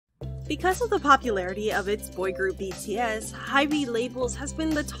Because of the popularity of its boy group BTS, Hybe Labels has been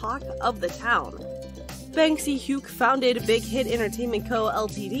the talk of the town. Si-hyuk founded Big Hit Entertainment Co.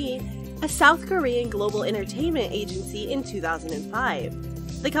 Ltd., a South Korean global entertainment agency, in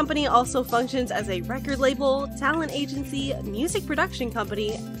 2005. The company also functions as a record label, talent agency, music production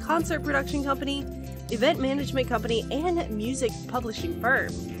company, concert production company, event management company, and music publishing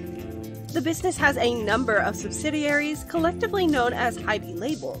firm. The business has a number of subsidiaries, collectively known as Hybe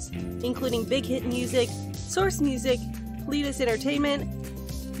Labels, including Big Hit Music, Source Music, Pledis Entertainment,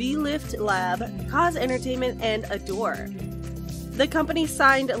 Belift Lab, KOZ Entertainment, and ADOR. The company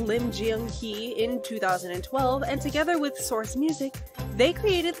signed Lim Jung-hee in 2012, and together with Source Music, they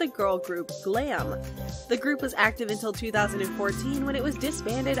created the girl group Glam. The group was active until 2014 when it was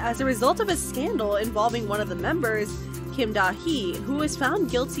disbanded as a result of a scandal involving one of the members, Kim Da-hee, who was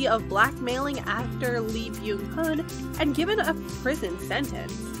found guilty of blackmailing actor Lee Byung-hun and given a prison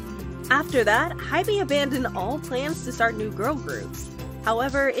sentence. After that, Hybe abandoned all plans to start new girl groups.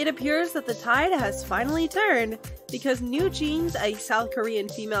 However, it appears that the tide has finally turned because newjeans, a South Korean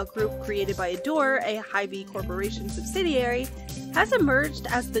female group created by ADOR, a Hybe Corporation subsidiary, has emerged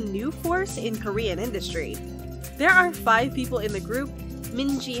as the new force in Korean industry. There are 5 people in the group: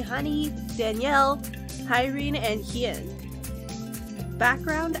 Minji, Hanni, Danielle, Haerin, and Hyein.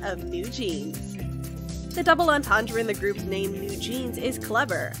 Background of newjeans. The double entendre in the group's name newjeans is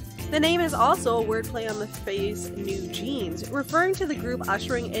clever. The name is also a wordplay on the phrase new jeans, referring to the group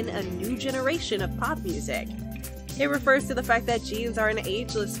ushering in a new generation of pop music. It refers to the fact that jeans are an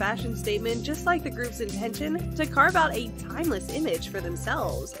ageless fashion statement, just like the group's intention to carve out a timeless image for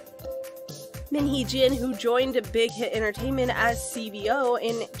themselves. Min Hee-jin, who joined Big Hit Entertainment as CBO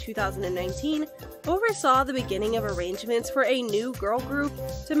in 2019, oversaw the beginning of arrangements for a new girl group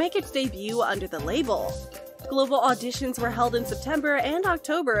to make its debut under the label. Global auditions were held in September and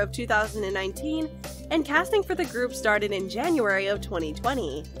October of 2019, and casting for the group started in January of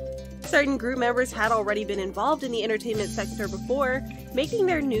 2020. Certain group members had already been involved in the entertainment sector before, making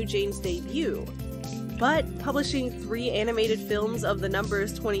their newjeans debut. But publishing 3 animated films of the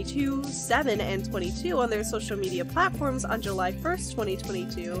numbers 22, 7, and 22 on their social media platforms on July 1st,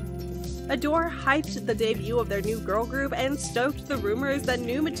 2022, ADOR hyped the debut of their new girl group and stoked the rumors that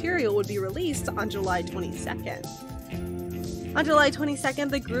new material would be released on July 22nd. On July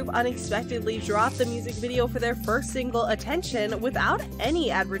 22nd, the group unexpectedly dropped the music video for their first single, Attention, without any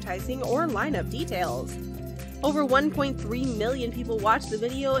advertising or lineup details. Over 1.3 million people watched the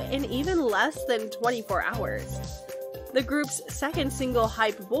video in even less than 24 hours. The group's second single,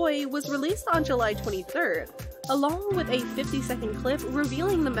 Hype Boy, was released on July 23rd, along with a 50-second clip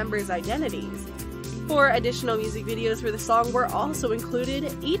revealing the members' identities. 4 additional music videos for the song were also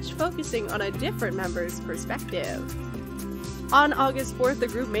included, each focusing on a different member's perspective. On August 4th, the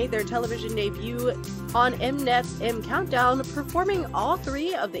group made their television debut on Mnet's M Countdown, performing all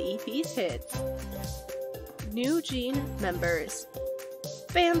 3 of the EP's hits. New Jean members.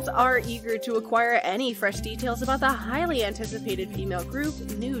 Fans are eager to acquire any fresh details about the highly anticipated female group,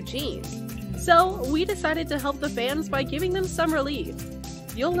 New Jeans. So, we decided to help the fans by giving them some relief.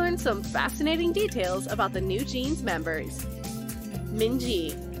 You'll learn some fascinating details about the New Jeans members.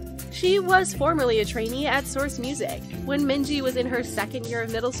 Minji. She was formerly a trainee at Source Music. When Minji was in her 2nd year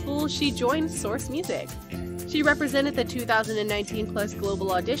of middle school, she joined Source Music. She represented the 2019 Plus Global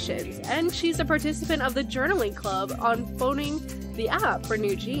Auditions, and she's a participant of the Journaling Club on phoning the app for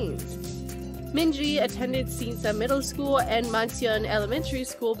New Jeans. Minji attended Sinsa Middle School and Mansion Elementary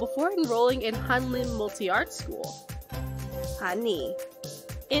School before enrolling in Hanlim Multi-Art School. Hanni.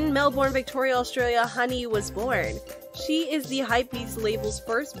 In Melbourne, Victoria, Australia, Hanni was born. She is the Hybe's label's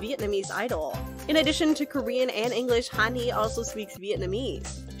first Vietnamese idol. In addition to Korean and English, Hanni also speaks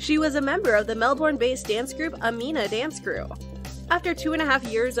Vietnamese. She was a member of the Melbourne-based dance group Amina Dance Crew. After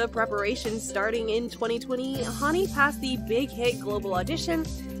 2.5 years of preparation starting in 2020, Hanni passed the Big Hit Global Audition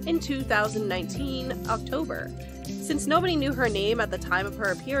in 2019 October. Since nobody knew her name at the time of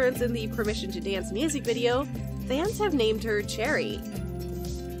her appearance in the Permission to Dance music video, fans have named her Cherry.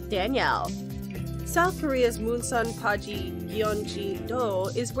 Danielle. South Korea's Munsan Paji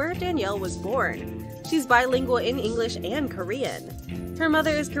Gyeonggi-do is where Danielle was born. She's bilingual in English and Korean. Her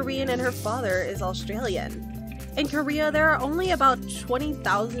mother is Korean and her father is Australian. In Korea, there are only about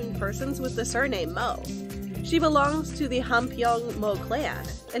 20,000 persons with the surname Mo. She belongs to the Hampyeong Mo clan,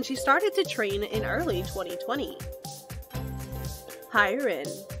 and she started to train in early 2020. Hyerin.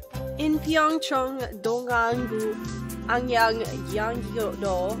 In Pyeongchang, Donggang-gu, Anyang,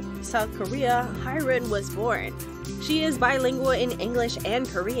 Gyeonggi-do, South Korea, Haerin was born. She is bilingual in English and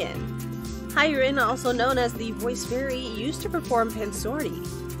Korean. Haerin, also known as the Voice Fairy, used to perform Pansori.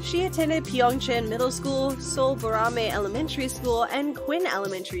 She attended Pyeongchang Middle School, Seoul Borame Elementary School, and Quinn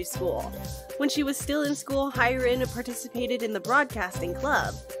Elementary School. When she was still in school, Haerin participated in the broadcasting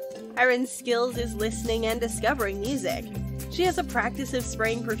club. Haerin's skills is listening and discovering music. She has a practice of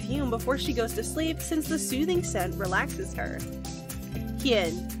spraying perfume before she goes to sleep since the soothing scent relaxes her.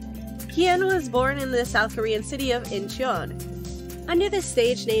 Hyein was born in the South Korean city of Incheon. Under the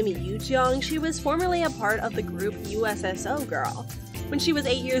stage name Yoo, she was formerly a part of the group USSO Girl. When she was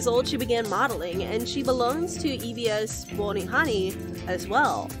 8 years old, she began modeling, and she belongs to HYBE'S Hanni as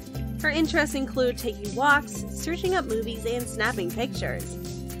well. Her interests include taking walks, searching up movies, and snapping pictures,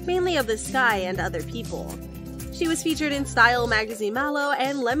 mainly of the sky and other people. She was featured in Style Magazine Malo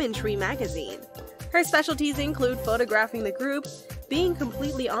and Lemon Tree Magazine. Her specialties include photographing the group, being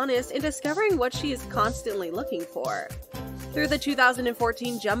completely honest, and discovering what she is constantly looking for. Through the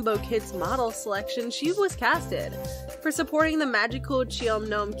 2014 Jumbo Kids Model Selection, she was casted. For supporting the magical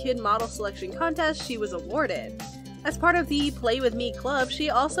Cheomnom Kid Model Selection Contest, she was awarded. As part of the Play With Me Club, she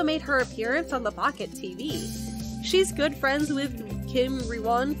also made her appearance on the Pocket TV. She's good friends with Kim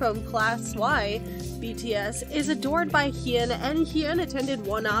Riwon from Class Y. BTS is adored by Hyein, and Hyein attended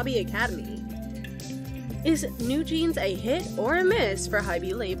Wannabe Academy. Is newjeans a hit or a miss for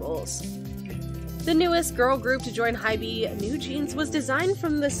Hybe Labels? The newest girl group to join Hybe, newjeans, was designed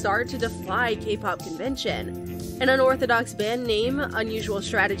from the start to defy K-pop convention. An unorthodox band name, unusual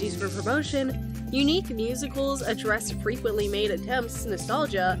strategies for promotion, unique musicals address frequently made attempts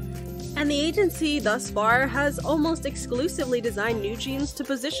nostalgia, and the agency thus far has almost exclusively designed newjeans to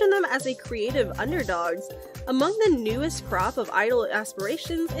position them as a creative underdogs among the newest crop of idol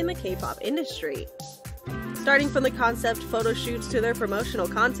aspirations in the K-pop industry. Starting from the concept photo shoots to their promotional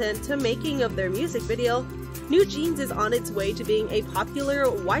content to making of their music video, newjeans is on its way to being a popular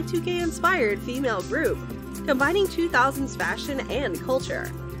Y2K-inspired female group, combining 2000s fashion and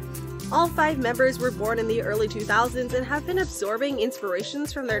culture. All 5 members were born in the early 2000s and have been absorbing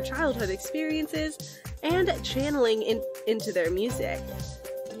inspirations from their childhood experiences and channeling into their music.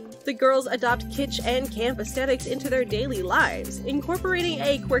 The girls adopt kitsch and camp aesthetics into their daily lives, incorporating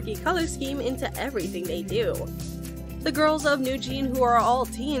a quirky color scheme into everything they do. The girls of newjeans, who are all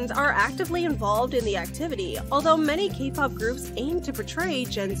teens, are actively involved in the activity, although many K-pop groups aim to portray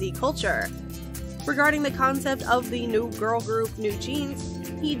Gen Z culture. Regarding the concept of the new girl group newjeans,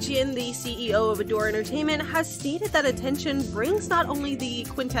 Jin, the CEO of ADOR Entertainment, has stated that attention brings not only the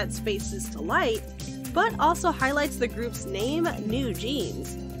quintet's faces to light, but also highlights the group's name,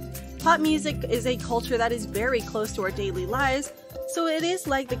 newjeans. Pop music is a culture that is very close to our daily lives, so it is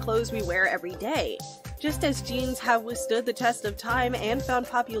like the clothes we wear every day. Just as jeans have withstood the test of time and found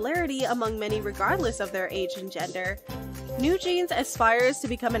popularity among many regardless of their age and gender, newjeans aspires to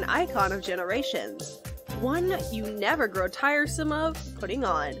become an icon of generations. One you never grow tiresome of putting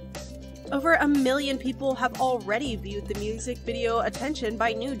on. Over 1 million people have already viewed the music video Attention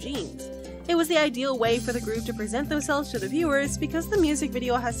by newjeans. It was the ideal way for the group to present themselves to the viewers because the music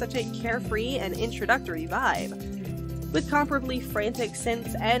video has such a carefree and introductory vibe. With comparably frantic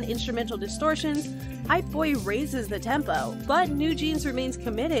synths and instrumental distortions, Hype Boy raises the tempo, but newjeans remains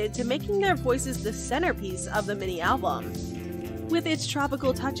committed to making their voices the centerpiece of the mini-album. With its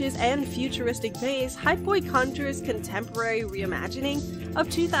tropical touches and futuristic bass, Hype Boy conjures contemporary reimagining of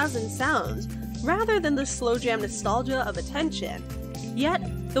 2000 sounds, rather than the slow jam nostalgia of Attention. Yet,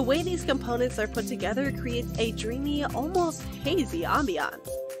 the way these components are put together creates a dreamy, almost hazy ambiance.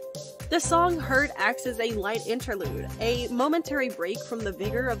 The song Hurt acts as a light interlude, a momentary break from the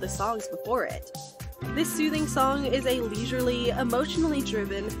vigor of the songs before it. This soothing song is a leisurely, emotionally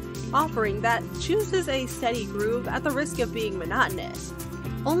driven offering that chooses a steady groove at the risk of being monotonous.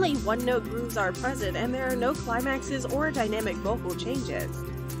 Only one-note grooves are present, and there are no climaxes or dynamic vocal changes.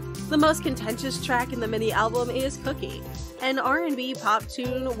 The most contentious track in the mini-album is Cookie, an R&B pop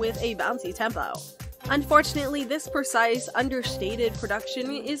tune with a bouncy tempo. Unfortunately, this precise, understated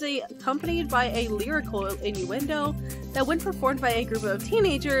production is accompanied by a lyrical innuendo that, when performed by a group of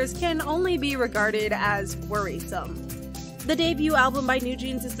teenagers, can only be regarded as worrisome. The debut album by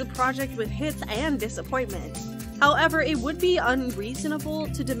newjeans is the project with hits and disappointments. However, it would be unreasonable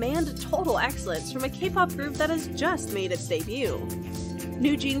to demand total excellence from a K-pop group that has just made its debut.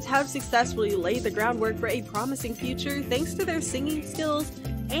 Newjeans have successfully laid the groundwork for a promising future thanks to their singing skills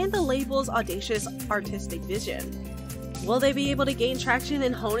and the label's audacious artistic vision. Will they be able to gain traction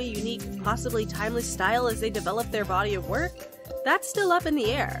and hone a unique, possibly timeless style as they develop their body of work? That's still up in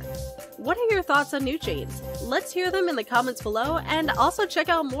the air. What are your thoughts on newjeans? Let's hear them in the comments below, and also check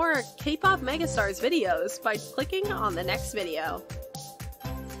out more KpopMegastars videos by clicking on the next video.